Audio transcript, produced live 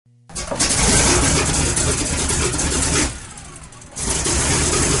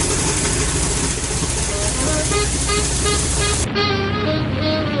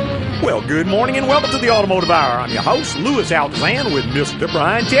Good morning and welcome to the Automotive Hour. I'm your host, Louis Altazan, with Mr.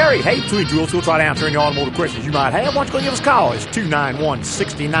 Brian Terry. Hey, between drills, we'll try to answer any automotive questions you might have. Why don't you go give us a call? It's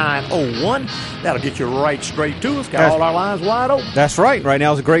 291-6901. That'll get you right straight to us. Got all our lines wide open. That's right. Right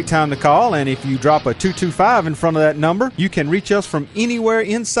now is a great time to call, and if you drop a 225 in front of that number, you can reach us from anywhere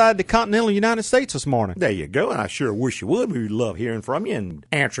inside the continental United States this morning. There you go, and I sure wish you would. We would love hearing from you and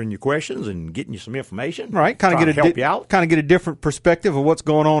answering your questions and getting you some information. Right. Kind of help you out. Kind of get a different perspective of what's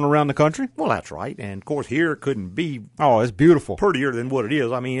going on around the country. Well, that's right. And, of course, here it couldn't be it's beautiful. Prettier than what it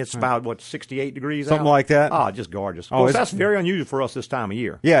is. I mean, it's about, 68 degrees Something out? like that. Oh, just gorgeous. Of course, that's very unusual for us this time of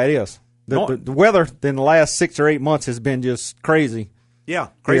year. Yeah, it is. The weather in the last 6 or 8 months has been just crazy. Yeah,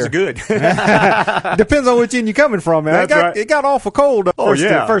 crazy good. Depends on which end you're coming from, man. It got awful cold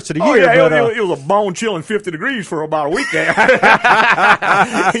first of the year. It was a bone-chilling 50 degrees for about a week there.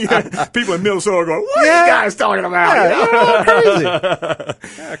 People in Minnesota going, what are you guys talking about?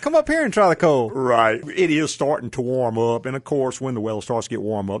 Crazy. Come up here and try the cold. Right. It is starting to warm up, and, of course, when the weather starts to get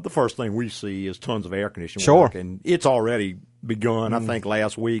warm up, the first thing we see is tons of air conditioning work, and it's already begun. I think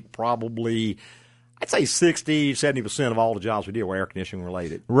last week probably – I'd say 60, 70% of all the jobs we did were air conditioning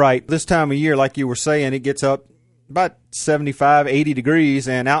related. Right. This time of year, like you were saying, it gets up about 75, 80 degrees,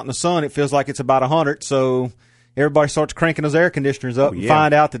 and out in the sun it feels like it's about 100. So everybody starts cranking those air conditioners up and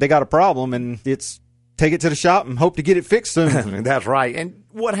find out that they got a problem, and it's take it to the shop and hope to get it fixed soon. That's right. And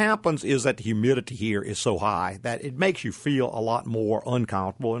what happens is that the humidity here is so high that it makes you feel a lot more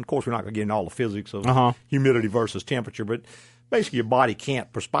uncomfortable. And, of course, we're not going to get into all the physics of humidity versus temperature, but basically, your body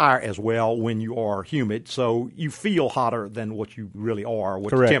can't perspire as well when you are humid, so you feel hotter than what you really are,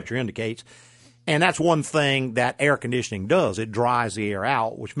 what the temperature indicates. And that's one thing that air conditioning does. It dries the air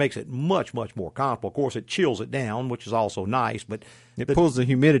out, which makes it much, much more comfortable. Of course, it chills it down, which is also nice, but it pulls the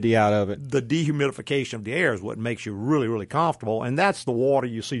humidity out of it. The dehumidification of the air is what makes you really, really comfortable, and that's the water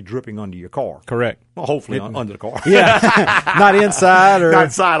you see dripping under your car. Correct. Well, hopefully under the car. Yeah. Not inside or... Not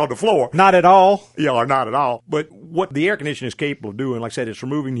inside on the floor. Not at all. Yeah, or not at all. But what the air conditioner is capable of doing, like I said, it's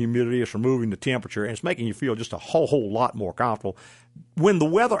removing the humidity, it's removing the temperature, and it's making you feel just a whole lot more comfortable. When the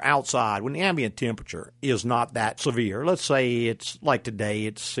weather outside, when the ambient temperature is not that severe, let's say it's like today,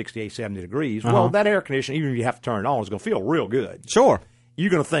 it's 68, 70 degrees, well, that air conditioner, even if you have to turn it on, is going to feel real good. Sure. You're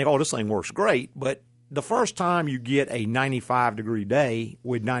going to think, oh, this thing works great, but the first time you get a 95-degree day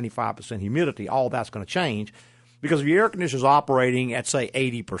with 95% humidity, all that's going to change. Because if your air conditioner is operating at, say,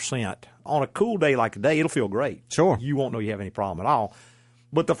 80%, on a cool day like today, it'll feel great. Sure. You won't know you have any problem at all.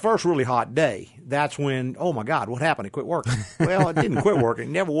 But the first really hot day, that's when, oh, my God, what happened? It quit working. Well, it didn't quit working.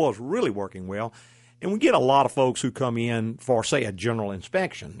 It never was really working well. And we get a lot of folks who come in for, say, a general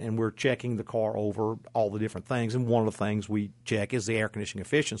inspection, and we're checking the car over all the different things. And one of the things we check is the air conditioning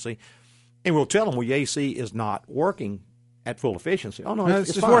efficiency. And we'll tell them, well, your AC is not working at full efficiency. Oh, no, it's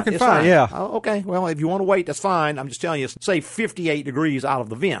just fine. Working fine. Yeah. Oh, okay, well, if you want to wait, that's fine. I'm just telling you, say 58 degrees out of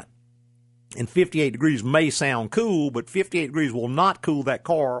the vent. And 58 degrees may sound cool, but 58 degrees will not cool that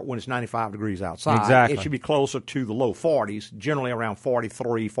car when it's 95 degrees outside. Exactly. It should be closer to the low 40s. Generally around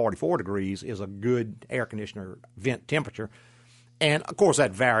 43, 44 degrees is a good air conditioner vent temperature. And, of course,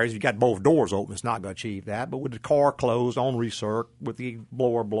 that varies. If you got both doors open, it's not going to achieve that. But with the car closed on recirc, with the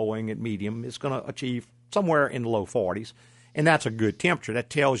blower blowing at medium, it's going to achieve somewhere in the low 40s. And that's a good temperature. That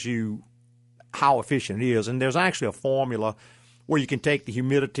tells you how efficient it is. And there's actually a formula where you can take the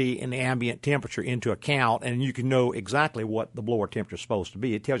humidity and the ambient temperature into account, and you can know exactly what the blower temperature is supposed to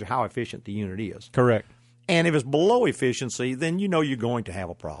be. It tells you how efficient the unit is. Correct. And if it's below efficiency, then you know you're going to have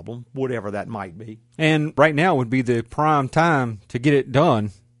a problem, whatever that might be. And right now would be the prime time to get it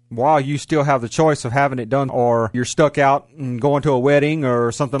done while you still have the choice of having it done, or you're stuck out and going to a wedding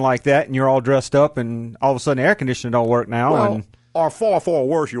or something like that, and you're all dressed up, and all of a sudden the air conditioner don't work now. Well, or far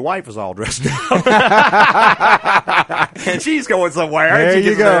worse, your wife is all dressed up. And she's going somewhere. There and she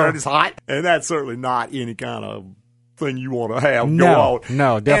you gets go. There and it's hot. And that's certainly not any kind of thing you want to have go on.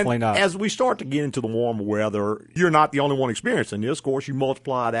 No, definitely not. As we start to get into the warmer weather, you're not the only one experiencing this. Of course, you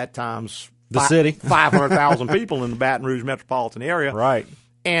multiply that times the city. 500,000 people in the Baton Rouge metropolitan area. Right.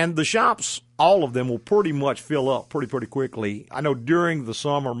 And the shops, all of them, will pretty much fill up pretty quickly. I know during the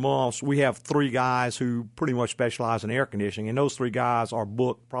summer months, we have 3 guys who pretty much specialize in air conditioning, and those 3 guys are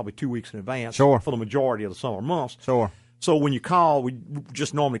booked probably 2 weeks in advance for the majority of the summer months. Sure. So when you call, we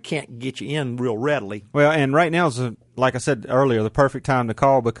just normally can't get you in real readily. Well, and right now is, like I said earlier, the perfect time to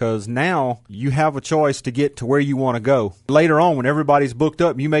call, because now you have a choice to get to where you want to go. Later on, when everybody's booked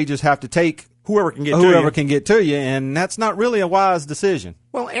up, you may just have to take whoever can get to you, and that's not really a wise decision.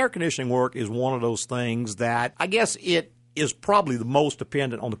 Well, air conditioning work is one of those things that I guess it is probably the most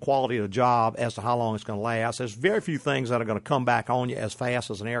dependent on the quality of the job as to how long it's going to last. There's very few things that are going to come back on you as fast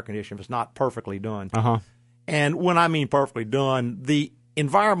as an air conditioner if it's not perfectly done. And when I mean perfectly done, the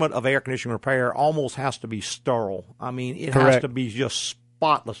environment of air conditioning repair almost has to be sterile. I mean, it has to be just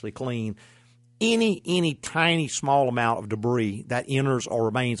spotlessly clean. Any tiny small amount of debris that enters or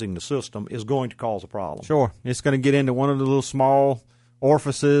remains in the system is going to cause a problem. Sure. It's going to get into one of the little small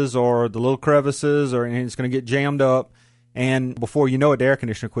orifices or the little crevices, and it's going to get jammed up. And before you know it, the air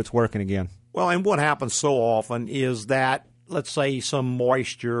conditioner quits working again. Well, and what happens so often is that, let's say some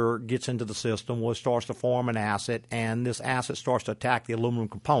moisture gets into the system, well, it starts to form an acid, and this acid starts to attack the aluminum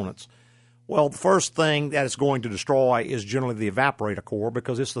components. Well, the first thing that it's going to destroy is generally the evaporator core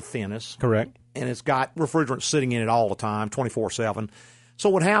because it's the thinnest. Correct. And it's got refrigerant sitting in it all the time, 24/7. So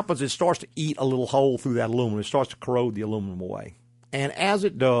what happens is it starts to eat a little hole through that aluminum. It starts to corrode the aluminum away. And as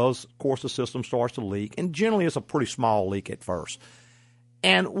it does, of course, the system starts to leak, and generally it's a pretty small leak at first.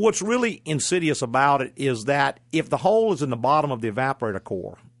 And what's really insidious about it is that if the hole is in the bottom of the evaporator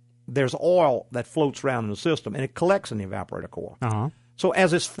core, there's oil that floats around in the system, and it collects in the evaporator core. So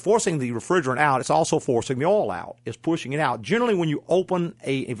as it's forcing the refrigerant out, it's also forcing the oil out. It's pushing it out. Generally, when you open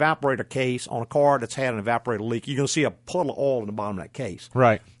a evaporator case on a car that's had an evaporator leak, you're going to see a puddle of oil in the bottom of that case.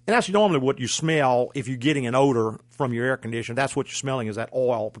 Right. And that's normally what you smell if you're getting an odor from your air conditioner. That's what you're smelling is that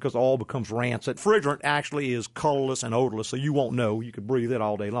oil because the oil becomes rancid. Refrigerant actually is colorless and odorless, so you won't know. You could breathe it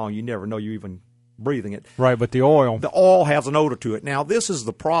all day long. You never know you even breathing it. Right, but the oil has an odor to it. Now, this is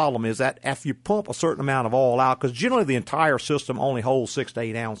the problem is that if you pump a certain amount of oil out, because generally the entire system only holds 6 to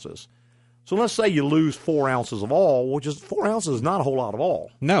 8 ounces. So let's say you lose 4 ounces of oil, which is 4 ounces is not a whole lot of oil.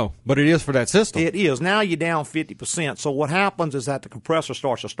 No, but it is for that system. It is. Now you're down 50%. So what happens is that the compressor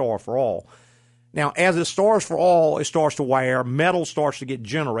starts to starve for oil. Now, as it starves for oil, it starts to wear. Metal starts to get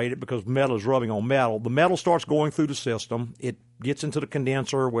generated because metal is rubbing on metal. The metal starts going through the system. It gets into the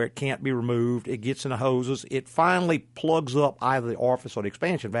condenser where it can't be removed. It gets in the hoses. It finally plugs up either the orifice or the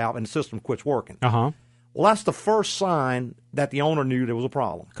expansion valve, and the system quits working. Well, that's the first sign that the owner knew there was a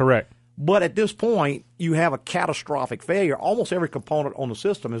problem. Correct. But at this point, you have a catastrophic failure. Almost every component on the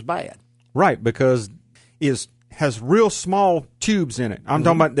system is bad. Right, because it has real small tubes in it. I'm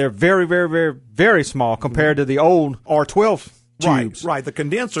talking about they're very, very, very, very small compared to the old R12 tubes. Right. The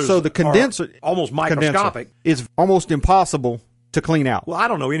condensers are almost microscopic. It's almost impossible to clean out. Well, I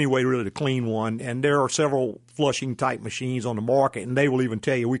don't know any way really to clean one, and there are several flushing-type machines on the market, and they will even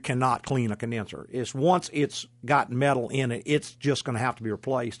tell you we cannot clean a condenser. Once it's got metal in it, it's just going to have to be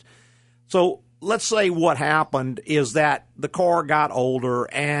replaced. So let's say what happened is that the car got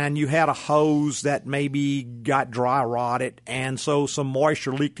older and you had a hose that maybe got dry rotted, and so some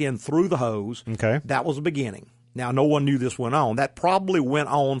moisture leaked in through the hose. Okay. That was the beginning. Now, no one knew this went on. That probably went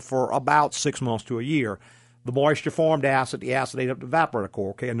on for about 6 months to a year. The moisture formed acid. The acid ate up the evaporator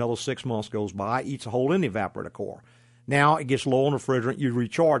core. Okay, another 6 months goes by, eats a hole in the evaporator core. Now it gets low on refrigerant. You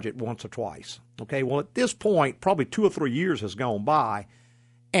recharge it once or twice. Okay, well, at this point, probably 2 or 3 years has gone by,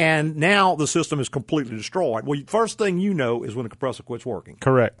 and now the system is completely destroyed. Well, first thing you know is when the compressor quits working.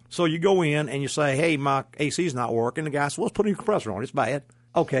 Correct. So you go in and you say, hey, my AC's not working. The guy says, well, let's put a new compressor on. It's bad.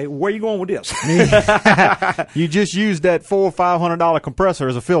 Okay, where are you going with this? You just used that $400 or $500 compressor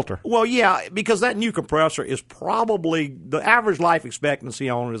as a filter. Well, yeah, because that new compressor is probably the average life expectancy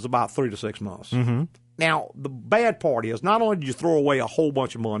on it is about 3 to 6 months. Now, the bad part is not only did you throw away a whole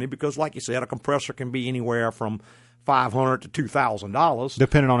bunch of money, because like you said, a compressor can be anywhere from $500 to $2,000.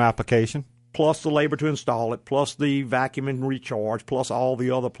 Depending on application. Plus the labor to install it, plus the vacuum and recharge, plus all the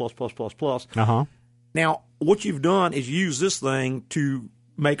other plus. Now, what you've done is use this thing to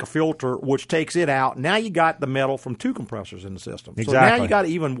make a filter which takes it out. Now you got the metal from 2 compressors in the system. Exactly. So now you got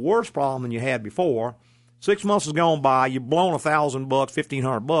an even worse problem than you had before. 6 months has gone by, you've blown $1,000,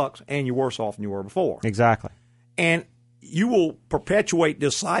 $1,500, and you're worse off than you were before. Exactly. And you will perpetuate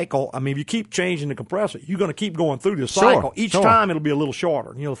this cycle. I mean, if you keep changing the compressor, you're going to keep going through this cycle. Each time it'll be a little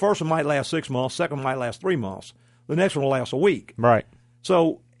shorter. You know, the first one might last 6 months, second one might last 3 months. The next one will last a week. Right.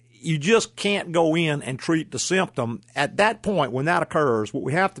 So you just can't go in and treat the symptom. At that point, when that occurs, what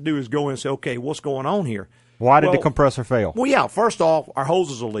we have to do is go in and say, okay, what's going on here? Why did the compressor fail? Well, yeah, first off, our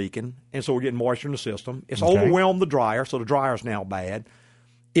hoses are leaking, and so we're getting moisture in the system. It's overwhelmed the dryer, so the dryer's now bad.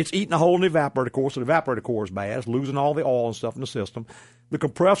 It's eating a hole in the evaporator core, so the evaporator core is bad. It's losing all the oil and stuff in the system. The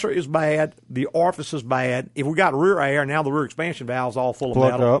compressor is bad. The orifice is bad. If we got rear air, now the rear expansion valve's all full of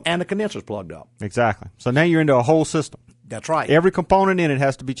metal, and the condenser's plugged up. Exactly. So now you're into a whole system. That's right. Every component in it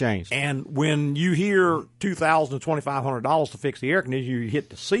has to be changed. And when you hear $2,000 to $2,500 to fix the air conditioner, you hit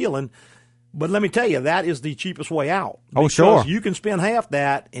the ceiling. But let me tell you, that is the cheapest way out. Oh, sure. You can spend half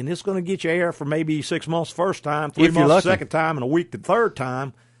that, and it's going to get you air for maybe 6 months the first time, 3 if you're months the lucky. second time, and a week the third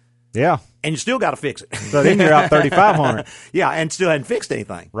time. Yeah. And you still got to fix it. So then you're out $3,500. Yeah, and still hadn't fixed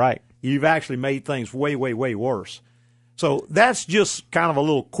anything. Right. You've actually made things way, way, way worse. So that's just kind of a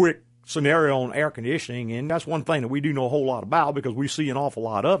little quick scenario on air conditioning, and that's one thing that we do know a whole lot about because we see an awful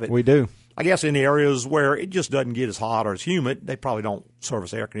lot of it. We do. I guess in areas where it just doesn't get as hot or as humid, they probably don't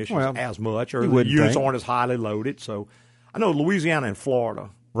service air conditioners as much, or the units aren't as highly loaded. So I know Louisiana and Florida,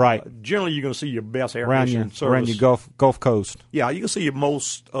 right? Generally, you're going to see your best air conditioning service around your Gulf Coast. Yeah, you can see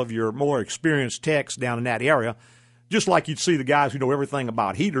most of your more experienced techs down in that area. Just like you'd see the guys who know everything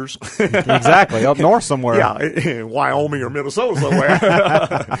about heaters. Exactly, up north somewhere. Yeah, in Wyoming or Minnesota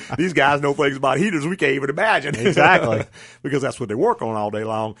somewhere. These guys know things about heaters we can't even imagine. Exactly. Because that's what they work on all day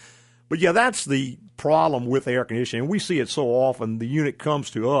long. But, yeah, that's the problem with air conditioning. We see it so often. The unit comes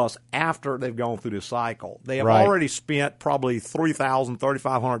to us after they've gone through this cycle. They have already spent probably $3,000,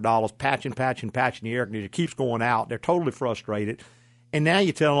 $3,500 patching the air conditioner. It keeps going out. They're totally frustrated. And now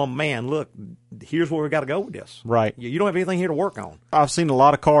you tell them, man, look, here's where we got to go with this. Right. You don't have anything here to work on. I've seen a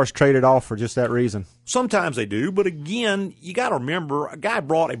lot of cars traded off for just that reason. Sometimes they do, but again, you got to remember, a guy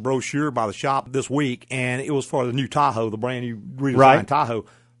brought a brochure by the shop this week, and it was for the new Tahoe, the brand new redesigned Tahoe.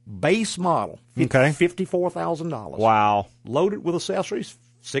 Base model, $54,000. Wow. Loaded with accessories,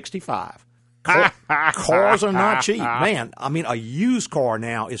 $65,000. Cars are not cheap, man. I mean, a used car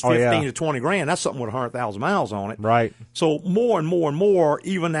now is $15,000 to $20,000. That's something with 100,000 miles on it. Right. So more and more and more,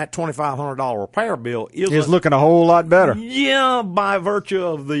 even that $2,500 repair bill is looking a whole lot better. Yeah, by virtue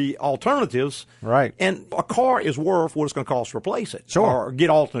of the alternatives. Right. And a car is worth what it's going to cost to replace it. Sure. Or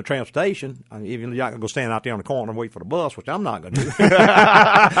get alternate transportation. I mean, even you're not going to go stand out there on the corner and wait for the bus, which I'm not going to do.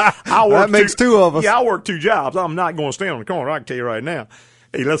 That makes two of us. Yeah, I work 2 jobs. I'm not going to stand on the corner. I can tell you right now.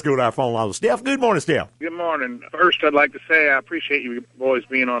 Hey, let's go to our phone line with Steph. Good morning, Steph. Good morning. First, I'd like to say I appreciate you boys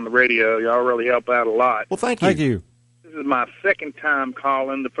being on the radio. Y'all really help out a lot. Well, thank you. Thank you. This is my second time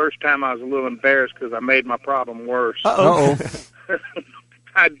calling. The first time I was a little embarrassed because I made my problem worse. Uh-oh.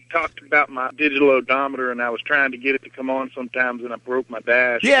 I talked about my digital odometer, and I was trying to get it to come on sometimes, and I broke my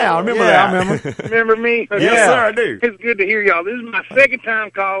dash. Yeah, I remember that. I remember. Remember me? Yes, sir, I do. It's good to hear y'all. This is my second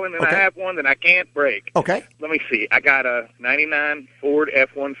time calling, and I have one that I can't break. Okay. Let me see. I got a 99 Ford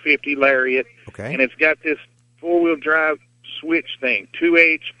F-150 Lariat, and it's got this four-wheel drive switch thing,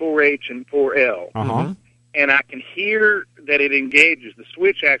 2H, 4H, and 4L. Uh-huh. And I can hear that it engages. The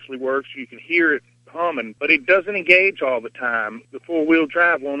switch actually works. You can hear it humming, but it doesn't engage all the time. The four-wheel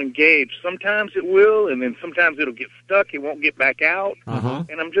drive won't engage. Sometimes it will, and then sometimes it'll get stuck. It won't get back out. Uh-huh.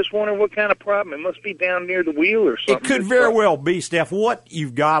 And I'm just wondering what kind of problem. It must be down near the wheel or something. It could very well be, Steph, what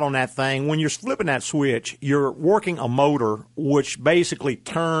you've got on that thing. When you're flipping that switch, you're working a motor which basically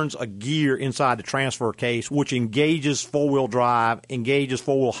turns a gear inside the transfer case, which engages four-wheel drive, engages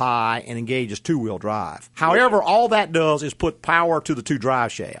four-wheel high, and engages two-wheel drive. However, all that does is put power to the 2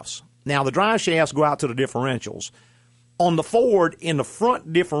 drive shafts. Now, the drive shafts go out to the differentials. On the Ford, in the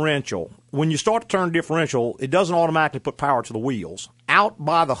front differential, when you start to turn differential, it doesn't automatically put power to the wheels. Out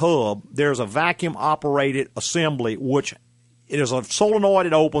by the hub, there's a vacuum-operated assembly, which it is a solenoid.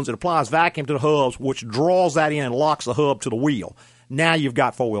 It opens. It applies vacuum to the hubs, which draws that in and locks the hub to the wheel. Now you've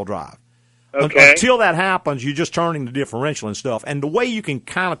got four-wheel drive. Okay. Until that happens, you're just turning the differential and stuff. And the way you can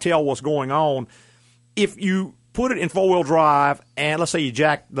kind of tell what's going on, if you put it in four-wheel drive, and let's say you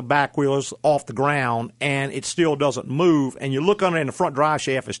jack the back wheels off the ground, and it still doesn't move, and you look under and the front drive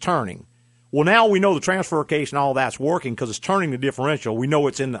shaft is turning. Well, now we know the transfer case and all that's working because it's turning the differential. We know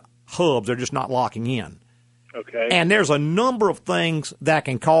it's in the hubs. They're just not locking in. Okay. And there's a number of things that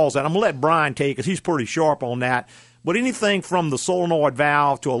can cause that. I'm going to let Brian take it because he's pretty sharp on that. But anything from the solenoid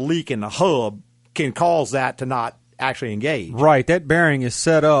valve to a leak in the hub can cause that to not actually engage. Right. That bearing is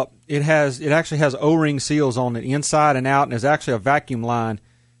set up. It actually has O-ring seals on it inside and out, and there's actually a vacuum line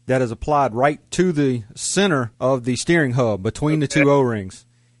that is applied right to the center of the steering hub between the 2 O-rings.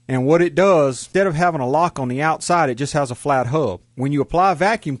 And what it does, instead of having a lock on the outside, it just has a flat hub. When you apply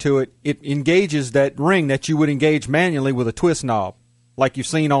vacuum to it, it engages that ring that you would engage manually with a twist knob, like you've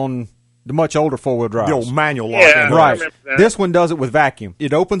seen on the much older four-wheel drives. The old manual lock. Yeah, right. This one does it with vacuum.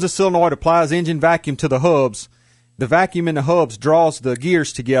 It opens a solenoid, applies engine vacuum to the hubs. The vacuum in the hubs draws the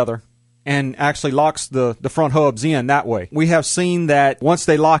gears together and actually locks the front hubs in that way. We have seen that once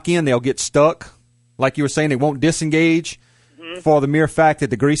they lock in, they'll get stuck. Like you were saying, they won't disengage for the mere fact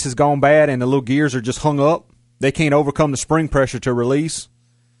that the grease has gone bad and the little gears are just hung up. They can't overcome the spring pressure to release.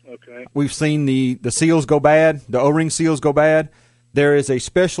 Okay. We've seen the seals go bad, the O-ring seals go bad. There is a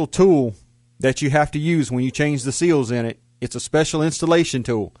special tool that you have to use when you change the seals in it. It's a special installation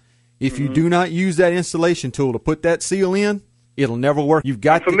tool. If you do not use that installation tool to put that seal in, it'll never work. You've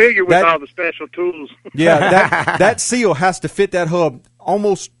got I'm familiar with all the special tools. Yeah, that seal has to fit that hub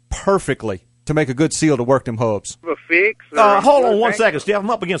almost perfectly to make a good seal to work them hubs. A fix? Hold on 1 second, Steph.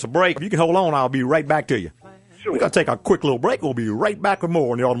 I'm up against a break. If you can hold on, I'll be right back to you. Sure. We're going to take a quick little break. We'll be right back with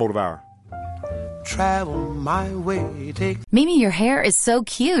more in the Automotive Hour. Travel my way. Mimi, your hair is so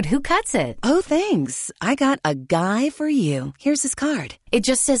cute. Who cuts it? Oh, thanks. I got a guy for you. Here's his card. It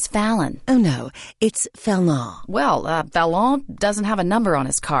just says Fallon. Oh, no. It's Fallon. Well, Fallon doesn't have a number on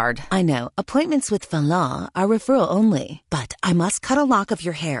his card. I know. Appointments with Fallon are referral only. But I must cut a lock of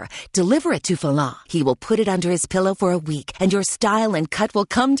your hair. Deliver it to Fallon. He will put it under his pillow for a week, and your style and cut will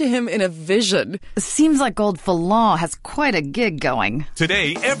come to him in a vision. Seems like old Fallon has quite a gig going.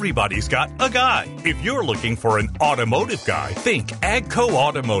 Today, everybody's got a guy. If you're looking for an automotive guy, think AGCO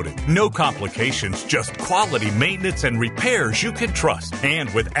Automotive. No complications, just quality maintenance and repairs you can trust.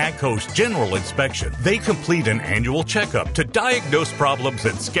 And with AGCO's general inspection, they complete an annual checkup to diagnose problems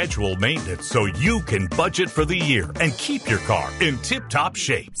and schedule maintenance so you can budget for the year and keep your car in tip-top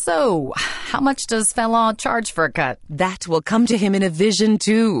shape. So, how much does Fallon charge for a cut? That will come to him in a vision,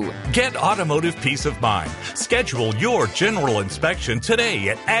 too. Get automotive peace of mind. Schedule your general inspection today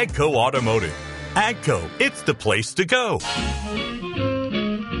at AGCO Automotive. AGCO, it's the place to go.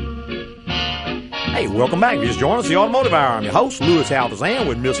 Hey, welcome back. Just join us, the Automotive Hour. I'm your host, Louis Altazan,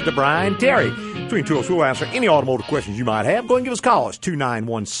 with Mr. Brian Terry. Between two of us, we'll answer any automotive questions you might have. Go and give us a call. It's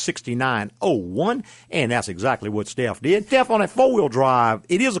 291-6901, and that's exactly what Steph did. Steph, on that four-wheel drive,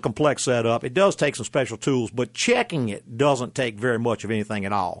 it is a complex setup. It does take some special tools, but checking it doesn't take very much of anything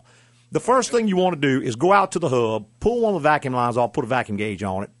at all. The first thing you want to do is go out to the hub, pull one of the vacuum lines off, put a vacuum gauge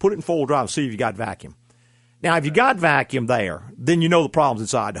on it, put it in four-wheel drive, and see if you got vacuum. Now, if you got vacuum there, then you know the problem's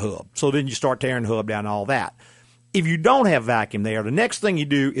inside the hub. So then you start tearing the hub down and all that. If you don't have vacuum there, the next thing you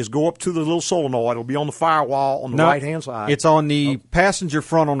do is go up to the little solenoid. It'll be on the firewall on the right-hand side. It's on the passenger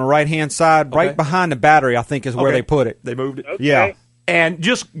front on the right-hand side, right behind the battery, I think is where they put it. They moved it? Okay. Yeah. And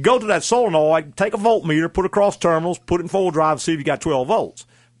just go to that solenoid, take a voltmeter, put it across terminals, put it in four-wheel drive, see if you got 12 volts.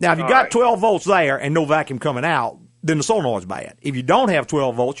 Now, if you got 12 volts there and no vacuum coming out, then the solenoid's bad. If you don't have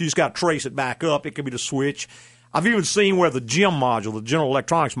 12 volts, you just got to trace it back up. It could be the switch. I've even seen where the GEM module, the General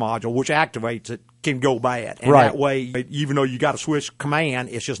Electronics module, which activates it, can go bad. And that way, even though you got a switch command,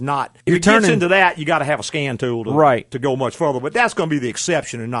 it's just not. If it gets into that, you got to have a scan tool to go much further. But that's going to be the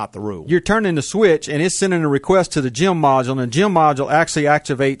exception and not the rule. You're turning the switch, and it's sending a request to the GEM module, and the GEM module actually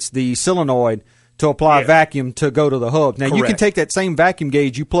activates the solenoid to apply vacuum to go to the hub. Now, you can take that same vacuum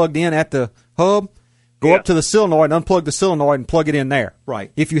gauge you plugged in at the hub, go up to the solenoid, unplug the solenoid, and plug it in there.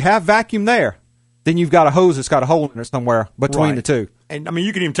 Right. If you have vacuum there, then you've got a hose that's got a hole in it somewhere between the two. And, I mean,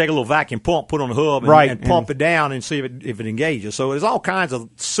 you can even take a little vacuum pump, put on the hub, and pump it down and see if it engages. So there's all kinds of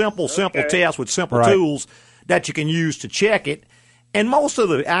simple tests with simple tools that you can use to check it. And most of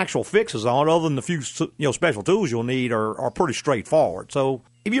the actual fixes on it, other than the few special tools you'll need, are pretty straightforward. So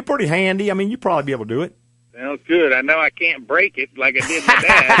if you're pretty handy, I mean, you'll probably be able to do it. Sounds good. I know I can't break it like I did with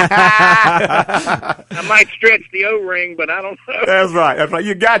that. I might stretch the O-ring, but I don't know. That's right. That's right.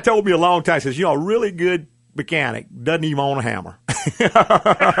 Your guy told me a long time, says, a really good mechanic doesn't even own a hammer. See, I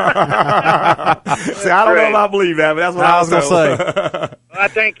don't know if I believe that, but that's what I was going to say. Well, I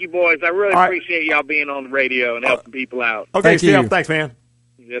thank you, boys. I really appreciate y'all being on the radio and helping people out. Okay, Steph. Thanks, man.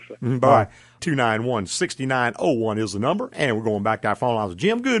 Yes, sir. Bye. 291-6901 is the number, and we're going back to our phone lines with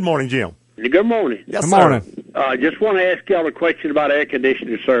Jim. Good morning, Jim. Good morning. Yes, Good sir. morning. Just want to ask y'all a question about air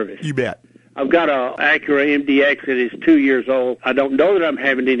conditioner service. You bet. I've got a Acura MDX that is 2 years old. I don't know that I'm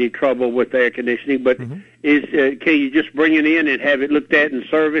having any trouble with air conditioning, but can you just bring it in and have it looked at and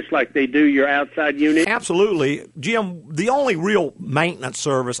serviced like they do your outside unit? Absolutely. Jim, the only real maintenance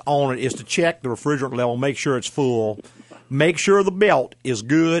service on it is to check the refrigerant level, make sure it's full, make sure the belt is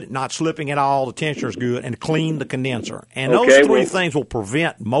good, not slipping at all, the tensioner is good, and clean the condenser. And those three things will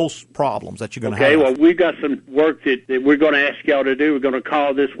prevent most problems that you're going to have. Okay, well, we've got some work that we're going to ask y'all to do. We're going to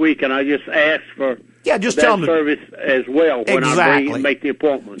call this week, and I just asked for just tell them service as well when I make the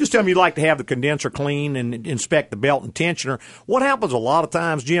appointment. Just tell them you'd like to have the condenser clean and inspect the belt and tensioner. What happens a lot of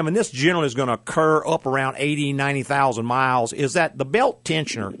times, Jim, and this generally is going to occur up around 80, 90,000 miles, is that the belt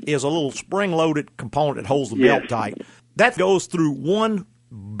tensioner is a little spring-loaded component that holds the belt tight. That goes through 1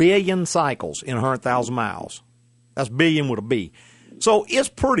 billion cycles in 100,000 miles. That's billion with a B. So it's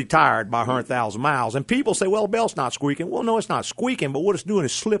pretty tired by 100,000 miles. And people say, well, the belt's not squeaking. Well, no, it's not squeaking, but what it's doing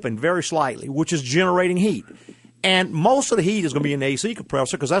is slipping very slightly, which is generating heat. And most of the heat is going to be in the AC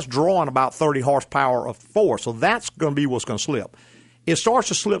compressor because that's drawing about 30 horsepower of force. So that's going to be what's going to slip. it starts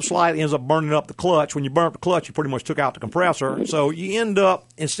to slip slightly, ends up burning up the clutch. When you burn up the clutch, you pretty much took out the compressor. So you end up,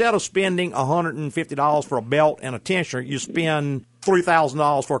 instead of spending $150 for a belt and a tensioner, you spend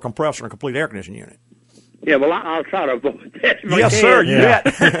 $3,000 for a compressor and a complete air conditioning unit. Yeah, well, I'll try to avoid that. Yes, sir, you bet.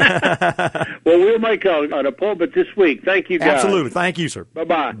 Well, we'll make an appointment this week. Thank you, guys. Absolutely. Thank you, sir.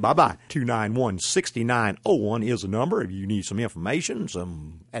 Bye-bye. Bye-bye. 291-6901 is the number if you need some information,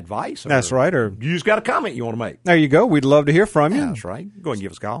 some advice. That's right. Or you just got a comment you want to make. There you go. We'd love to hear from you. That's right. Go ahead and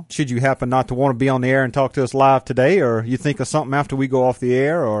give us a call. Should you happen not to want to be on the air and talk to us live today, or you think of something after we go off the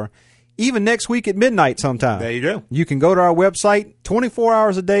air, or even next week at midnight sometime. There you go. You can go to our website 24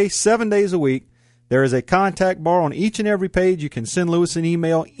 hours a day, 7 days a week. There is a contact bar on each and every page. You can send Lewis an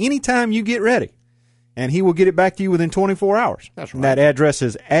email anytime you get ready, and he will get it back to you within 24 hours. That's right. And that address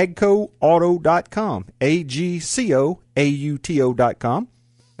is agcoauto.com, AGCOAUTO.com.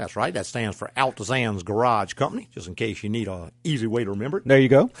 That's right. That stands for Altazan's Garage Company, just in case you need an easy way to remember it. There you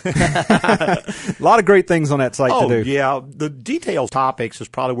go. A lot of great things on that site to do. Oh, yeah. The details topics is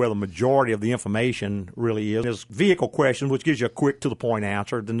probably where the majority of the information really is. There's vehicle questions, which gives you a quick, to-the-point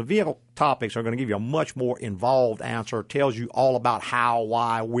answer. Then the vehicle topics are going to give you a much more involved answer. Tells you all about how,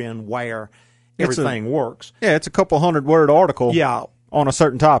 why, when, where everything works. Yeah, it's a couple 100-word article. Yeah. On a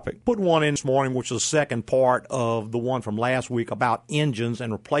certain topic. Put one in this morning, which is the second part of the one from last week about engines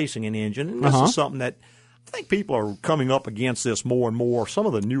and replacing an engine. And this is something that I think people are coming up against this more and more. Some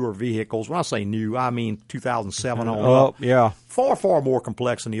of the newer vehicles, when I say new, I mean 2007 on up. Yeah. Far, far more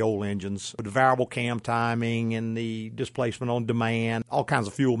complex than the old engines. With the variable cam timing and the displacement on demand, all kinds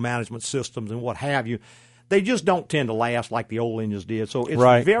of fuel management systems and what have you. They just don't tend to last like the old engines did. So it's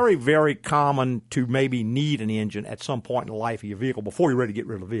very, very common to maybe need an engine at some point in the life of your vehicle before you're ready to get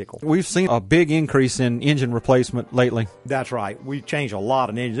rid of the vehicle. We've seen a big increase in engine replacement lately. That's right. We've changed a lot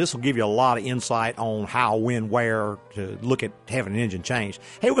of engines. This will give you a lot of insight on how, when, where to look at having an engine changed.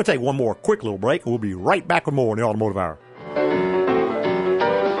 Hey, we're going to take one more quick little break, and we'll be right back with more in the Automotive Hour.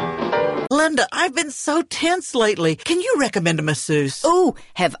 Linda, I've been so tense lately. Can you recommend a masseuse? Ooh,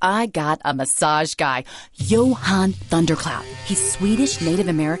 have I got a massage guy. Johan Thundercloud. He's Swedish Native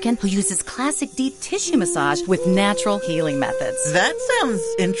American who uses classic deep tissue massage with natural healing methods. That sounds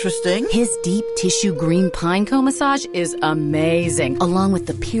interesting. His deep tissue green pine cone massage is amazing, along with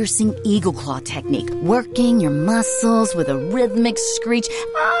the piercing eagle claw technique, working your muscles with a rhythmic screech.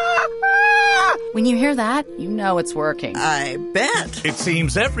 When you hear that, you know it's working. I bet. It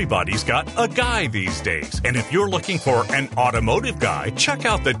seems everybody's got a guy these days. And if you're looking for an automotive guy, check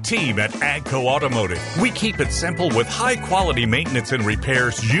out the team at AGCO Automotive. We keep it simple with high-quality maintenance and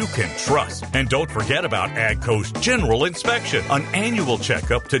repairs you can trust. And don't forget about AGCO's general inspection, an annual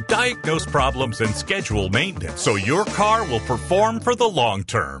checkup to diagnose problems and schedule maintenance so your car will perform for the long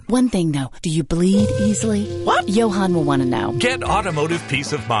term. One thing, though, do you bleed easily? What? Johan will want to know. Get automotive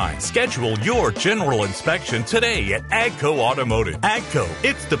peace of mind. Schedule your general inspection today at AGCO Automotive. AGCO,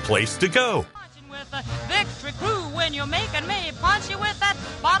 it's the place to go. Victory crew, when you're making me punch you with that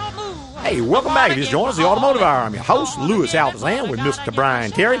bottle move. Hey, welcome back. If you just joined us, the Automotive Hour. I'm your host, Louis Altazan, with Mr.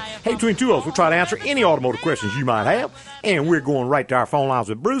 Brian Terry. Hey, between two of us, we'll try to answer any automotive questions you might have. And we're going right to our phone lines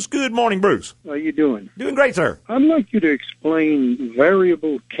with Bruce. Good morning, Bruce. How you doing? Doing great, sir. I'd like you to explain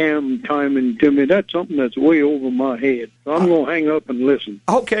variable cam timing to me. That's something that's way over my head. So I'm going to hang up and listen.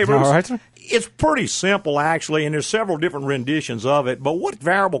 Okay, Bruce. All right, sir. It's pretty simple, actually, and there's several different renditions of it. But what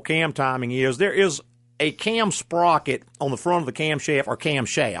variable cam timing is, there is a cam sprocket on the front of the camshaft or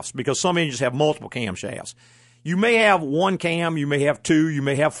camshafts, because some engines have multiple camshafts. You may have one cam, you may have two, you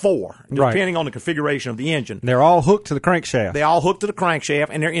may have four, depending on the configuration of the engine. They're all hooked to the crankshaft. They all hook to the crankshaft,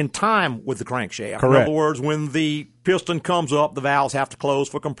 and they're in time with the crankshaft. Correct. In other words, when the piston comes up, the valves have to close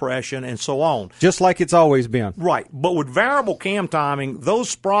for compression and so on. Just like it's always been. Right. But with variable cam timing, those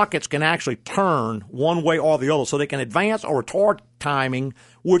sprockets can actually turn one way or the other, so they can advance or retard timing,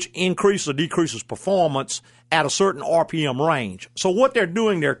 which increases or decreases performance at a certain RPM range. So what they're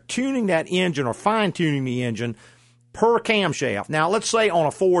doing, they're tuning that engine or fine-tuning the engine per camshaft. Now, let's say on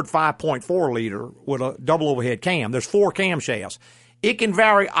a Ford 5.4 liter with a double overhead cam, there's 4 camshafts. It can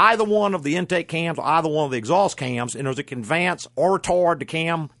vary either one of the intake cams or either one of the exhaust cams, and it can advance or retard the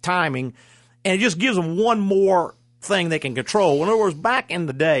cam timing, and it just gives them one more thing they can control. In other words, back in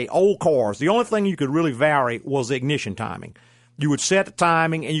the day, old cars, the only thing you could really vary was the ignition timing. You would set the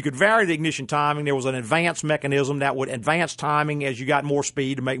timing, and you could vary the ignition timing. There was an advanced mechanism that would advance timing as you got more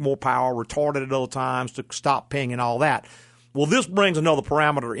speed to make more power, retard it at other times to stop ping and all that. Well, this brings another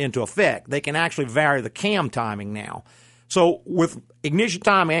parameter into effect. They can actually vary the cam timing now. So with ignition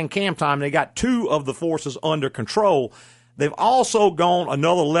timing and cam timing, they got two of the forces under control. They've also gone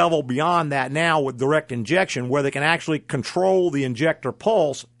another level beyond that now with direct injection, where they can actually control the injector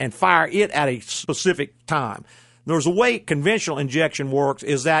pulse and fire it at a specific time. There's a way conventional injection works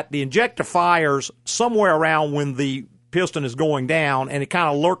is that the injector fires somewhere around when the piston is going down, and it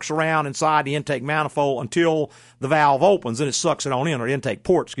kind of lurks around inside the intake manifold until the valve opens, and it sucks it on in, or the intake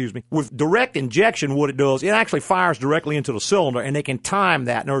port, excuse me. With direct injection, what it does, it actually fires directly into the cylinder, and they can time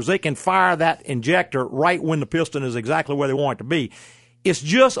that. In other words, they can fire that injector right when the piston is exactly where they want it to be. It's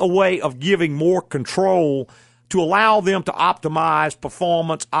just a way of giving more control to allow them to optimize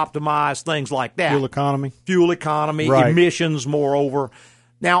performance, optimize things like that. Fuel economy, right. Emissions, moreover.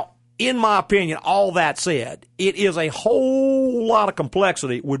 Now, in my opinion, all that said, it is a whole lot of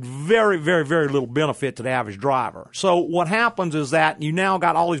complexity with very, very, very little benefit to the average driver. So what happens is that you now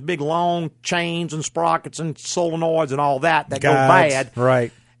got all these big long chains and sprockets and solenoids and all that go bad.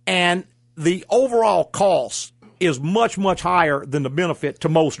 Right. And the overall cost is much, much higher than the benefit to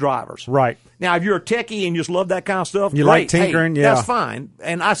most drivers. Right. Now, if you're a techie and you just love that kind of stuff, you great. like tinkering, hey, yeah. That's fine.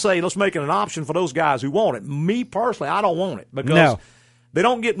 And I say let's make it an option for those guys who want it. Me, personally, I don't want it because they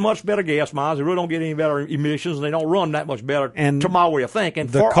don't get much better gas miles. They really don't get any better emissions, and they don't run that much better, to my way of thinking,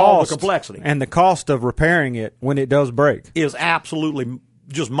 for all the complexity. And the cost of repairing it when it does break is absolutely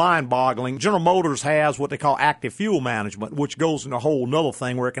just mind-boggling. General Motors has what they call active fuel management, which goes into a whole nother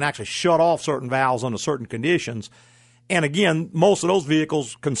thing where it can actually shut off certain valves under certain conditions. And again, most of those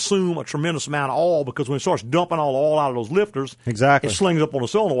vehicles consume a tremendous amount of oil because when it starts dumping all the oil out of those lifters, exactly, it slings up on the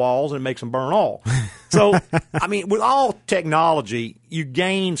cylinder walls and it makes them burn oil. So, I mean, with all technology, you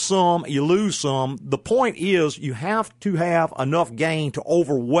gain some, you lose some. The point is you have to have enough gain to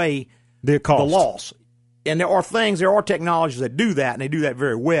overweigh the loss. And there are technologies that do that, and they do that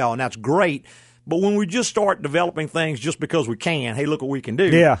very well, and that's great. But when we just start developing things just because we can, hey, look what we can do.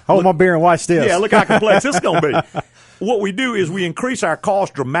 Yeah, hold my beer and watch this. Yeah, look how complex this is going to be. What we do is we increase our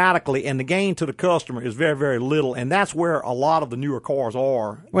cost dramatically, and the gain to the customer is very, very little, and that's where a lot of the newer cars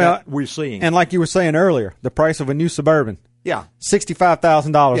are that we're seeing. And like you were saying earlier, the price of a new Suburban. Yeah.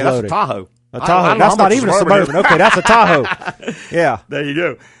 $65,000 loaded. Yeah, that's a Tahoe. A Tahoe. That's not even a Suburban. Okay, that's a Tahoe. Yeah. There you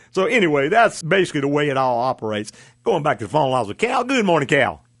go. So anyway, that's basically the way it all operates. Going back to the phone lines with Cal. Good morning,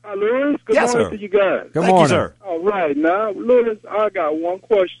 Cal. Hi, Lewis. Good yes, morning sir. to you guys. Good morning. Thank you, sir. All right. Now, Lewis, I got one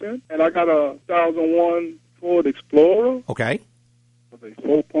question, and I got a 2001 Ford Explorer. Okay. With a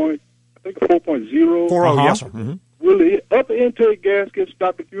 4.0. 4.0, yes, sir. Mm-hmm. Will the upper intake gasket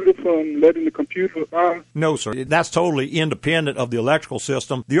stop the computer from letting the computer fire? No, sir. That's totally independent of the electrical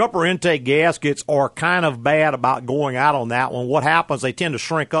system. The upper intake gaskets are kind of bad about going out on that one. What happens, they tend to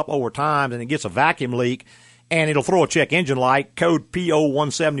shrink up over time, and it gets a vacuum leak, and it'll throw a check engine light, code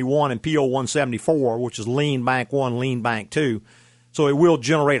PO171 and PO174, which is lean bank 1, lean bank 2. So it will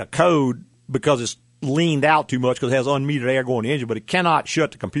generate a code because it's leaned out too much because it has unmetered air going in the engine, but it cannot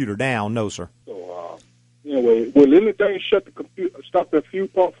shut the computer down. No, sir. So, anyway, will anything stop the fuel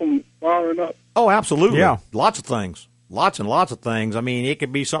pump from firing up? Oh, absolutely. Yeah. Lots of things. Lots and lots of things. I mean, it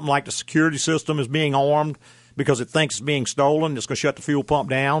could be something like the security system is being armed because it thinks it's being stolen. It's going to shut the fuel pump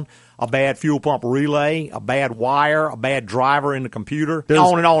down. A bad fuel pump relay, a bad wire, a bad driver in the computer,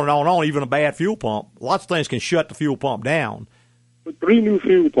 on and on and on and on, even a bad fuel pump. Lots of things can shut the fuel pump down. But 3 new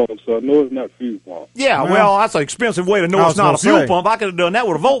fuel pumps, so I know it's not fuel pump. Yeah, well, that's an expensive way to know it's not a fuel pump. I could have done that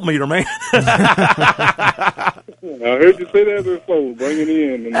with a voltmeter, man. I heard you say that before. Bring it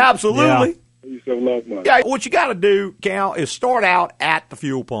in. Absolutely. You save a lot of money. Yeah, what you got to do, Cal, is start out at the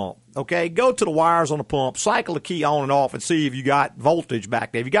fuel pump. Okay, go to the wires on the pump, cycle the key on and off, and see if you got voltage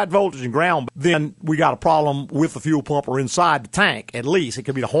back there. If you got voltage and ground, then we got a problem with the fuel pump or inside the tank. At least it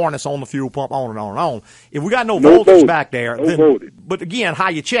could be the harness on the fuel pump, on and on and on. If we got no voltage back there, but again, how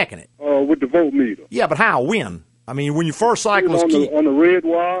you checking it? With the voltmeter. Yeah, but how? When? I mean, when you first cycle this key on the red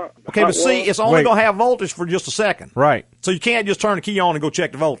wire. Okay, but see, it's only going to have voltage for just a second. Right. So you can't just turn the key on and go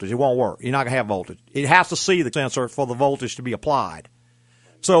check the voltage. It won't work. You're not going to have voltage. It has to see the sensor for the voltage to be applied.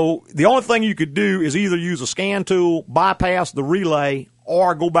 So the only thing you could do is either use a scan tool, bypass the relay,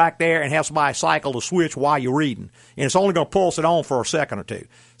 or go back there and have somebody cycle the switch while you're reading. And it's only going to pulse it on for a second or two.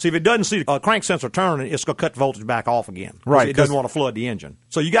 See, if it doesn't see the crank sensor turning, it's going to cut the voltage back off again. Right. It doesn't want to flood the engine.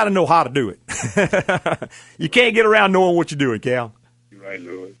 So you got to know how to do it. You can't get around knowing what you're doing, Cal. You're right,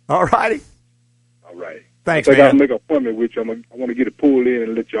 Louis. All righty. All right. Thanks, man. I got to make an appointment with you. I want to get it pulled in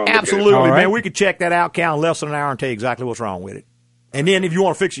and let y'all Absolutely, look at it. man. We could check that out, Cal, in less than an hour and tell you exactly what's wrong with it. And then if you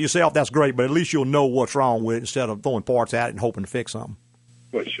want to fix it yourself, that's great, but at least you'll know what's wrong with it instead of throwing parts at it and hoping to fix something.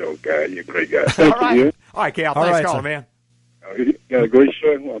 For sure, guy. You're a great guy. All right. All right, Cal. Thanks for calling, man. You got a great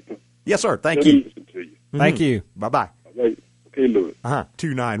show. Yes, sir. Thank you. To you. Thank you. Bye-bye. All right. Hey, Louis.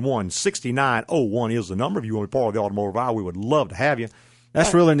 291-6901 is the number. If you want to be part of the Automotive Hour, we would love to have you.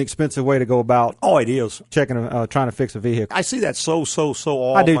 That's really an expensive way to go about. Oh, it is. Trying to fix a vehicle. I see that so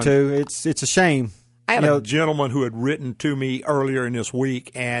often. I do too. It's a shame. I had a gentleman who had written to me earlier in this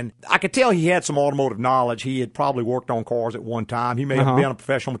week, and I could tell he had some automotive knowledge. He had probably worked on cars at one time. He may have been a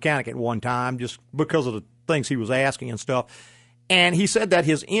professional mechanic at one time just because of the things he was asking and stuff. And he said that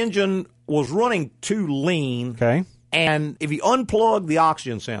his engine was running too lean. Okay. And if he unplugged the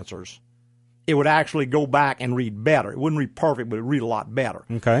oxygen sensors, it would actually go back and read better. It wouldn't read perfect, but it would read a lot better.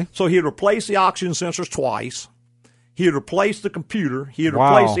 Okay. So he had replaced the oxygen sensors twice. He had replaced the computer. He had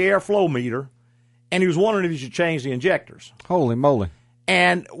replaced the airflow meter. And he was wondering if he should change the injectors. Holy moly.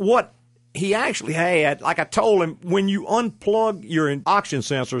 And what he actually had, like I told him, when you unplug your oxygen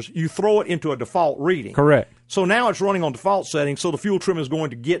sensors, you throw it into a default reading. Correct. So now it's running on default settings, so the fuel trim is going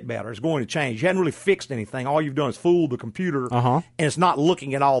to get better. It's going to change. You hadn't really fixed anything. All you've done is fooled the computer, and it's not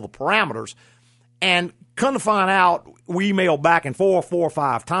looking at all the parameters. And come to find out, we emailed back and forth 4 or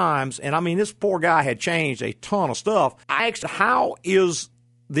 5 times, and I mean, this poor guy had changed a ton of stuff. I asked, how is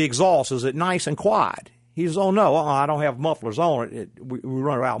the exhaust? Is it nice and quiet? He says, oh, no, I don't have mufflers on it. We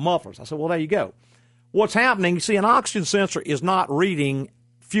run without mufflers. I said, well, there you go. What's happening, you see, an oxygen sensor is not reading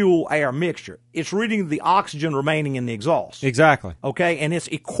fuel-air mixture. It's reading the oxygen remaining in the exhaust. Exactly. Okay, and it's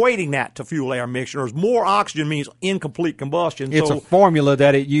equating that to fuel-air mixture. There's more oxygen means incomplete combustion. It's a formula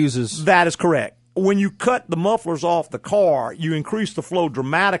that it uses. That is correct. When you cut the mufflers off the car, you increase the flow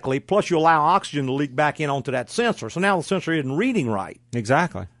dramatically, plus you allow oxygen to leak back in onto that sensor. So now the sensor isn't reading right.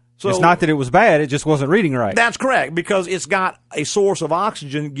 Exactly. So it's not that it was bad, it just wasn't reading right. That's correct, because it's got a source of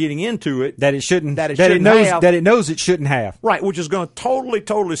oxygen getting into it that it shouldn't have. That it knows it shouldn't have. Right, which is going to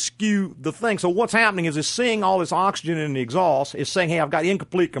totally skew the thing. So what's happening is it's seeing all this oxygen in the exhaust. It's saying, hey, I've got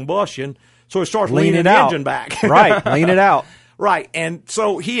incomplete combustion. So it starts leaning the engine back. Right, lean it out. Right, and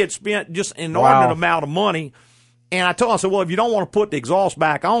so he had spent just an inordinate amount of money. And I told him, I said, well, if you don't want to put the exhaust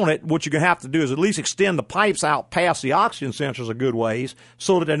back on it, what you're going to have to do is at least extend the pipes out past the oxygen sensors a good ways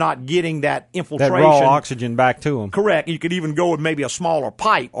so that they're not getting that infiltration. That raw oxygen back to them. Correct. You could even go with maybe a smaller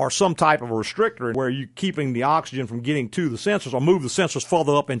pipe or some type of a restrictor where you're keeping the oxygen from getting to the sensors or move the sensors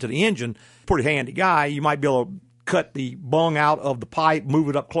further up into the engine. Pretty handy guy. You might be able to cut the bung out of the pipe, move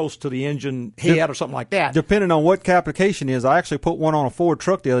it up close to the engine head or something like that. Depending on what application is, I actually put one on a Ford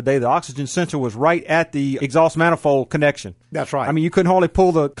truck the other day. The oxygen sensor was right at the exhaust manifold connection. That's right. I mean, you couldn't hardly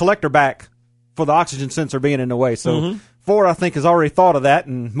pull the collector back for the oxygen sensor being in the way. So Ford, I think, has already thought of that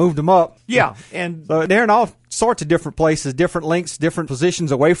and moved them up. Yeah. And so they're in all sorts of different places, different lengths, different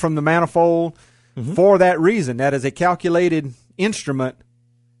positions away from the manifold for that reason. That is a calculated instrument,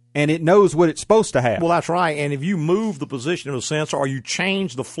 and it knows what it's supposed to have. Well, that's right. And if you move the position of the sensor or you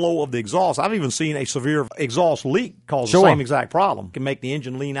change the flow of the exhaust, I've even seen a severe exhaust leak cause the same exact problem. It can make the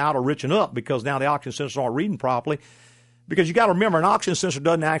engine lean out or richen up because now the oxygen sensors aren't reading properly. Because you got to remember, an oxygen sensor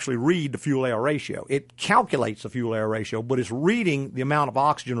doesn't actually read the fuel-air ratio. It calculates the fuel-air ratio, but it's reading the amount of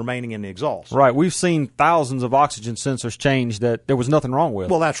oxygen remaining in the exhaust. Right. We've seen thousands of oxygen sensors change that there was nothing wrong with.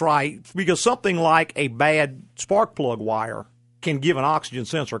 Well, that's right. Because something like a bad spark plug wire can give an oxygen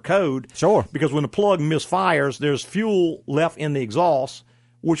sensor code. Sure. Because when the plug misfires, there's fuel left in the exhaust,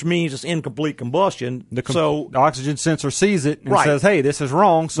 which means it's incomplete combustion. The oxygen sensor sees it and says, hey, this is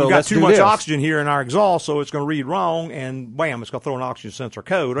wrong, so we've got let's too do much this. oxygen here in our exhaust, so it's going to read wrong, and bam, it's going to throw an oxygen sensor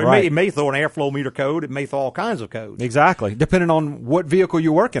code. Or it may throw an airflow meter code. It may throw all kinds of codes. Exactly, depending on what vehicle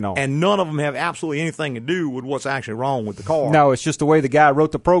you're working on. And none of them have absolutely anything to do with what's actually wrong with the car. No, it's just the way the guy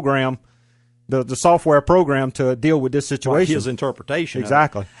wrote the program, the software program to deal with this situation. His interpretation.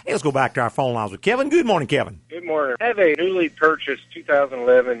 Exactly. Hey, let's go back to our phone lines with Kevin. Good morning, Kevin. Good morning. I have a newly purchased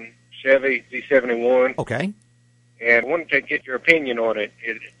 2011 Chevy Z71. Okay. And I wanted to get your opinion on it.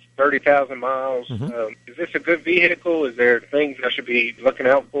 It's 30,000 miles. Is this a good vehicle? Is there things I should be looking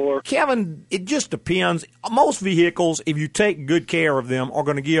out for? Kevin, it just depends. Most vehicles, if you take good care of them, are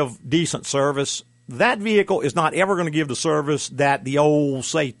going to give decent service. That vehicle is not ever going to give the service that the old,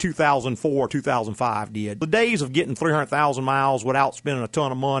 say, 2004 or 2005 did. The days of getting 300,000 miles without spending a ton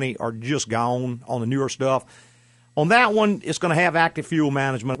of money are just gone on the newer stuff. On that one, it's going to have active fuel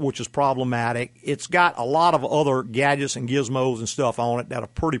management, which is problematic. It's got a lot of other gadgets and gizmos and stuff on it that are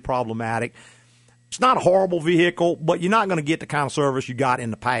pretty problematic. It's not a horrible vehicle, but you're not going to get the kind of service you got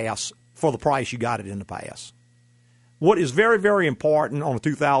in the past for the price you got it in the past. What is very, very important on a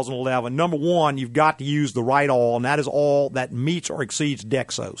 2011, number one, you've got to use the right oil, and that is oil that meets or exceeds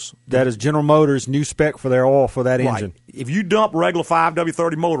Dexos. That is General Motors' new spec for their oil for that engine. If you dump regular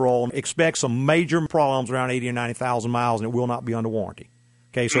 5W30 motor oil, expect some major problems around 80 or 90,000 miles, and it will not be under warranty.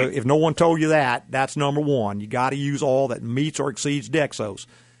 Okay, so if no one told you that, that's number one. You got to use oil that meets or exceeds Dexos.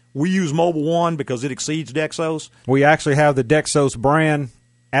 We use Mobil 1 because it exceeds Dexos. We actually have the Dexos brand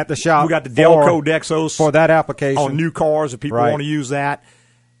at the shop. We got the Delco Dexos for that application on new cars if people want to use that.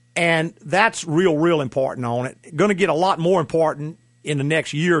 And that's real important on it. Going to get a lot more important in the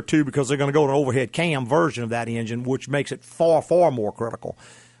next year or two because they're going to go to an overhead cam version of that engine, which makes it far more critical.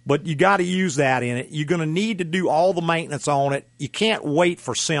 But you got to use that in it. You're going to need to do all the maintenance on it. You can't wait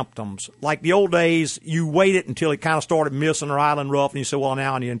for symptoms. Like the old days, you waited until it kind of started missing or idling rough, and you said, well,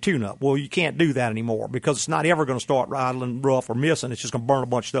 now I need a tune-up. Well, you can't do that anymore because it's not ever going to start idling rough or missing. It's just going to burn a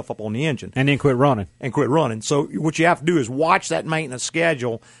bunch of stuff up on the engine. And then quit running. So what you have to do is watch that maintenance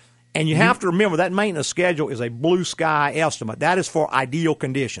schedule. And you have to remember that maintenance schedule is a blue sky estimate. That is for ideal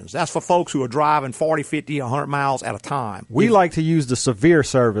conditions. That's for folks who are driving 40, 50, 100 miles at a time. We like to use the severe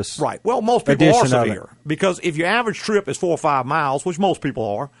service. Right. Well, most people are severe because if your average trip is 4 or 5 miles, which most people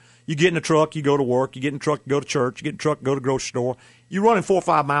are, you get in the truck, you go to work, you get in the truck, you go to church, you get in the truck, go to the grocery store. You're running 4 or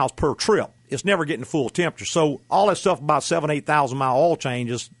 5 miles per trip. It's never getting full temperature. So all that stuff about 7,000, 8,000 mile oil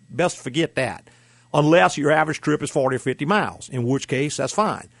changes, best forget that, unless your average trip is 40 or 50 miles, in which case that's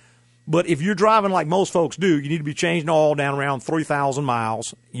fine. But if you're driving like most folks do, you need to be changing oil down around 3,000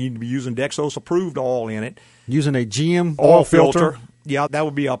 miles. You need to be using Dexos-approved oil in it. Using a GM oil filter. Yeah, that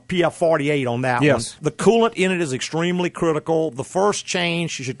would be a PF48 on that one. The coolant in it is extremely critical. The first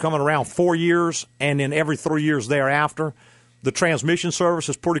change should come in around 4 years, and then every 3 years thereafter. The transmission service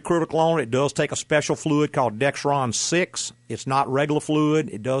is pretty critical on it. It does take a special fluid called Dexron 6. It's not regular fluid.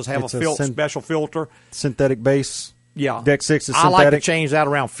 It does have a special filter. Synthetic base. Yeah. Deck 6 is synthetic. I like to change that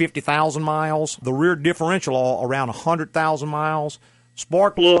around 50,000 miles. The rear differential oil around 100,000 miles.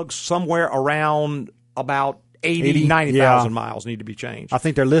 Spark plugs somewhere around about 80 90,000 miles need to be changed. I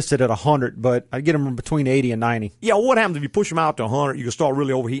think they're listed at 100, but I get them between 80 and 90. Yeah, what happens if you push them out to 100, you can start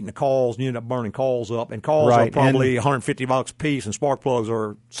really overheating the coils, and you end up burning coils up. And coils are probably $150 a piece, and spark plugs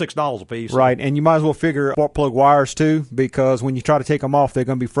are $6 a piece. Right, and you might as well figure spark plug wires, too, because when you try to take them off, they're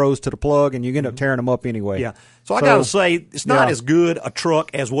going to be froze to the plug, and you end up tearing them up anyway. Yeah. So I got to say, it's not as good a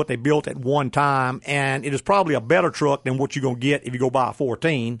truck as what they built at one time, and it is probably a better truck than what you're going to get if you go buy a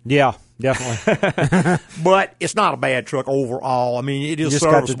 14. Yeah, definitely. But it's not a bad truck overall. I mean, it is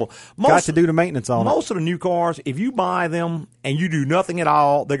serviceable. Got to do the maintenance on it. Most of the new cars, if you buy them and you do nothing at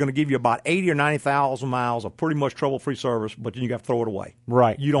all, they're going to give you about 80 or 90,000 miles of pretty much trouble-free service, but then you got to throw it away.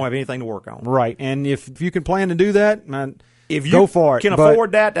 Right. You don't have anything to work on. Right, and if you can plan to do that, man, if you go for it. Can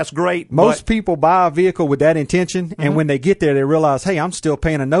afford that, that's great. Most people buy a vehicle with that intention, and when they get there, they realize, hey, I'm still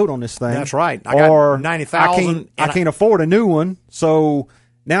paying a note on this thing. That's right. I got 90,000. I can't afford a new one, so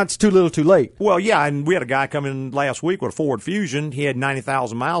now it's too little too late. Well, yeah, and we had a guy come in last week with a Ford Fusion. He had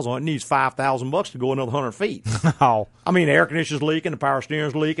 90,000 miles on it. Needs $5,000 to go another 100 feet. Oh. I mean, the air conditioner's leaking, the power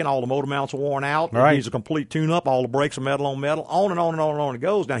steering's leaking, all the motor mounts are worn out. Right. It needs a complete tune-up. All the brakes are metal on metal. On and on and on and on it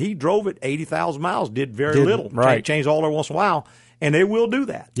goes. Now, he drove it 80,000 miles, did very little. Right. Changed all every once in a while, and they will do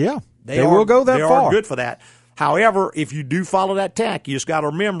that. Yeah, they will go that far. They are good for that. However, if you do follow that tack, you just got to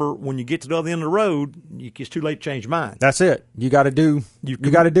remember when you get to the other end of the road, it's too late to change your mind. That's it. You got to do. You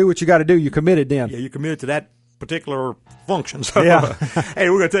got to do what you got to do. You're committed then. Yeah, you're committed to that particular function. So, yeah.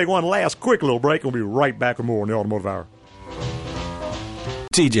 Hey, we're going to take one last quick little break. We'll be right back with more on the Automotive Hour.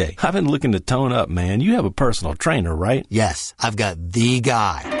 TJ, I've been looking to tone up, man. You have a personal trainer, right? Yes, I've got the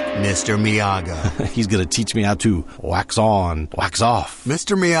guy, Mr. Miyago. He's going to teach me how to wax on, wax off.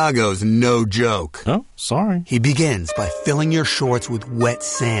 Mr. Miyago's no joke. Oh, sorry. He begins by filling your shorts with wet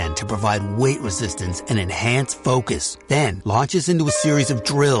sand to provide weight resistance and enhance focus. Then launches into a series of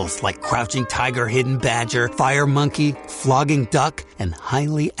drills like crouching tiger, hidden badger, fire monkey, flogging duck, and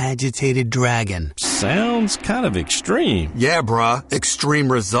highly agitated dragon. Sounds kind of extreme. Yeah, bruh. Extreme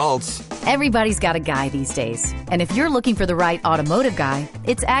results. Everybody's got a guy these days. And if you're looking for the right automotive guy,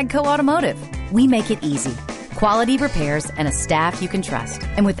 it's AGCO Automotive. We make it easy. Quality repairs and a staff you can trust.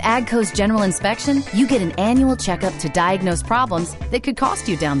 And with AGCO's general inspection, you get an annual checkup to diagnose problems that could cost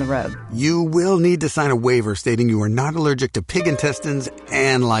you down the road. You will need to sign a waiver stating you are not allergic to pig intestines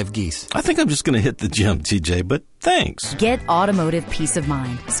and live geese. I think I'm just going to hit the gym, TJ, but thanks. Get automotive peace of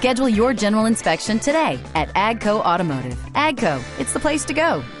mind. Schedule your general inspection today at AGCO Automotive. AGCO, it's the place to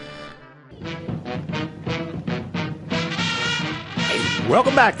go.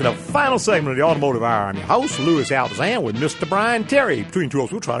 Welcome back to the final segment of the Automotive Hour. I'm your host, Louis Altazan, with Mr. Brian Terry. Between two of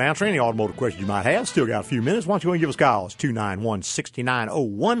us, we'll try to answer any automotive questions you might have. Still got a few minutes. Why don't you go and give us a call? It's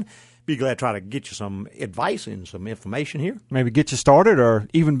 291-6901. Be glad to try to get you some advice and some information here. Maybe get you started, or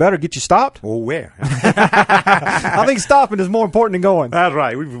even better, get you stopped. Oh, where? I think stopping is more important than going. That's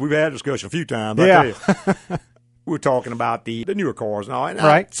right. We've had a discussion a few times. Yeah. we're talking about the newer cars now. And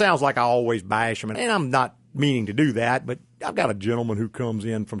right. It sounds like I always bash them, and I'm not meaning to do that, but I've got a gentleman who comes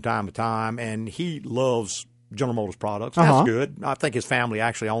in from time to time, and he loves General Motors products. That's good. I think his family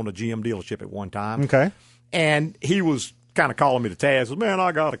actually owned a GM dealership at one time. Okay. And he was kind of calling me to task. He says, man,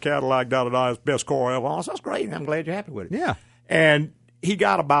 I got a Cadillac, da-da-da, it's the best car ever. I said, that's great. I'm glad you're happy with it. Yeah. And he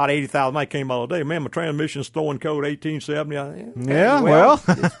got about 80,000. I came out the day, man, my transmission's throwing code 1870. Yeah, well.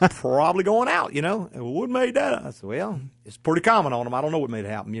 It's probably going out, you know. What made that? I said, well, it's pretty common on them. I don't know what made it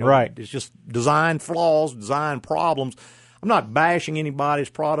happen. You know? Right. It's just design flaws, design problems. I'm not bashing anybody's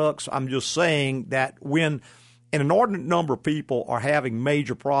products. I'm just saying that when an inordinate number of people are having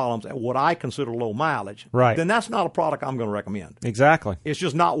major problems at what I consider low mileage, right, then that's not a product I'm going to recommend. Exactly. It's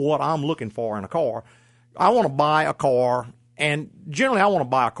just not what I'm looking for in a car. I want to buy a car, and generally I want to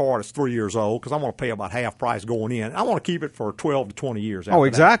buy a car that's 3 years old because I want to pay about half price going in. I want to keep it for 12 to 20 years after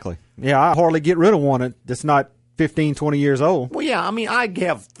exactly. that. Yeah, I hardly get rid of one that's not 15, 20 years old. Well, yeah, I mean, I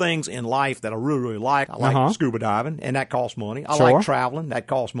have things in life that I really, really like. I like scuba diving, and that costs money. I like traveling. That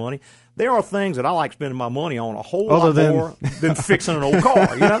costs money. There are things that I like spending my money on a whole lot more than fixing an old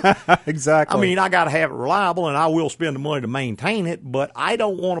car, you know? Exactly. I mean, I got to have it reliable, and I will spend the money to maintain it, but I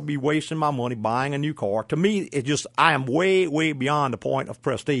don't want to be wasting my money buying a new car. To me, I am way, way beyond the point of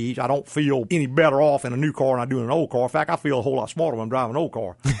prestige. I don't feel any better off in a new car than I do in an old car. In fact, I feel a whole lot smarter when I'm driving an old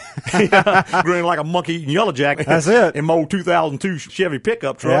car. Grinning like a monkey eating yellow jacket. That's it. In my old 2002 Chevy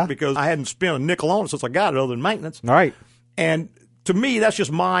pickup truck because I hadn't spent a nickel on it since I got it other than maintenance. Right. And to me, that's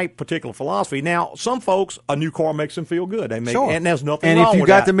just my particular philosophy. Now, some folks, a new car makes them feel good. And there's nothing wrong with that. And if you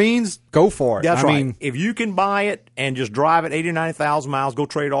got the means, go for it. That's right. I mean, if you can buy it and just drive it 80,000 or 90,000 miles, go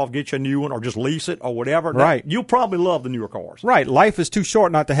trade off, get you a new one, or just lease it or whatever, right, you'll probably love the newer cars. Right. Life is too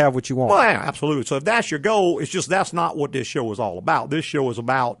short not to have what you want. Well, yeah, absolutely. So if that's your goal, it's just that's not what this show is all about. This show is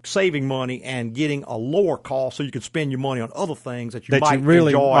about saving money and getting a lower cost so you can spend your money on other things that you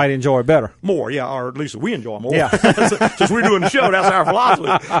might enjoy better. More, yeah, or at least we enjoy more. Yeah. Since we're doing the show, that's our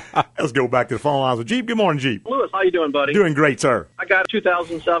philosophy. Let's go back to the phone lines with Jeep. Good morning, Jeep. Lewis, how you doing, buddy? Doing great, sir. I got a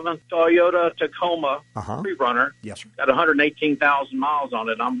 2007 Toyota Tacoma Pre-Runner. Yes, sir. Got 118,000 miles on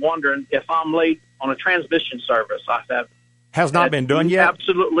it. I'm wondering if I'm late on a transmission service. Has not been done yet?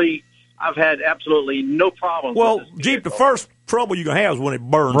 I've had absolutely no problems with this Jeep, the first trouble you're going to have is when it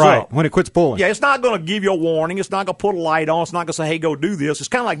burns up. Right, when it quits pulling. Yeah, it's not going to give you a warning. It's not going to put a light on. It's not going to say, hey, go do this. It's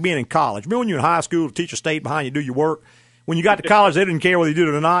kind of like being in college. Remember when you're in high school, the teacher stayed behind you, do your work? When you got to college, they didn't care whether you did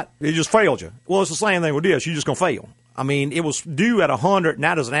it or not. They just failed you. Well, it's the same thing with this. You're just going to fail. I mean, it was due at 100, and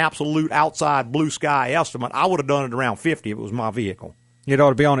that is an absolute outside blue sky estimate. I would have done it around 50 if it was my vehicle. It ought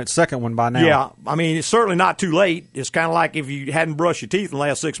to be on its second one by now. Yeah. I mean, it's certainly not too late. It's kind of like if you hadn't brushed your teeth in the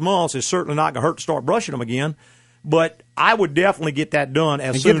last 6 months, it's certainly not going to hurt to start brushing them again. But I would definitely get that done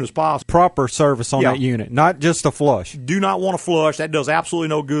as soon as possible. Proper service on that unit, not just a flush. Do not want to flush. That does absolutely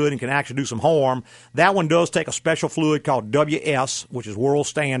no good and can actually do some harm. That one does take a special fluid called WS, which is world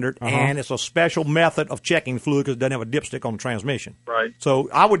standard, and it's a special method of checking the fluid because it doesn't have a dipstick on the transmission. Right. So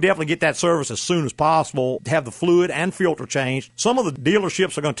I would definitely get that service as soon as possible, have the fluid and filter changed. Some of the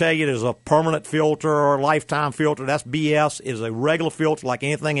dealerships are going to tell you there's a permanent filter or a lifetime filter. That's BS. It is a regular filter like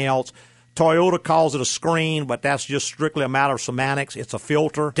anything else. Toyota calls it a screen, but that's just strictly a matter of semantics. It's a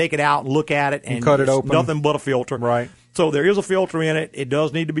filter. Take it out and look at it, and cut it open. Nothing but a filter. Right. So there is a filter in it. It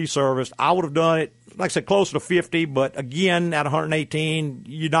does need to be serviced. I would have done it, like I said, closer to 50, but again, at 118,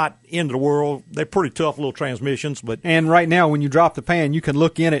 you're not into the world. They're pretty tough little transmissions. And right now, when you drop the pan, you can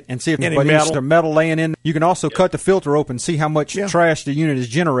look in it and see if there's metal laying in. You can also cut the filter open, see how much trash the unit is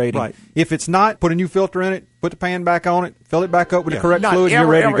generating. Right. If it's not, put a new filter in it, put the pan back on it, fill it back up with the correct fluid, and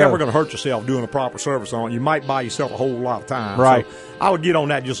you're ready to go. You're never going to hurt yourself doing a proper service on it. You might buy yourself a whole lot of time. Right. So I would get on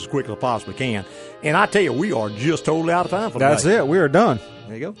that just as quick as I possibly can. And I tell you, we are just totally out of time for today. That's it. We are done.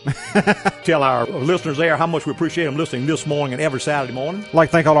 There you go. Tell our listeners there how much we appreciate them listening this morning and every Saturday morning. I'd like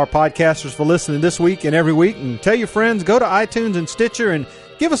to thank all our podcasters for listening this week and every week. And tell your friends, go to iTunes and Stitcher and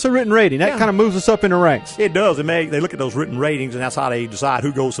give us a written rating. That kind of moves us up in the ranks. It does. They look at those written ratings, and that's how they decide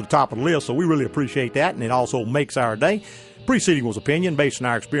who goes to the top of the list. So we really appreciate that, and it also makes our day. Preceding was opinion based on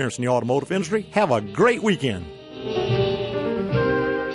our experience in the automotive industry. Have a great weekend.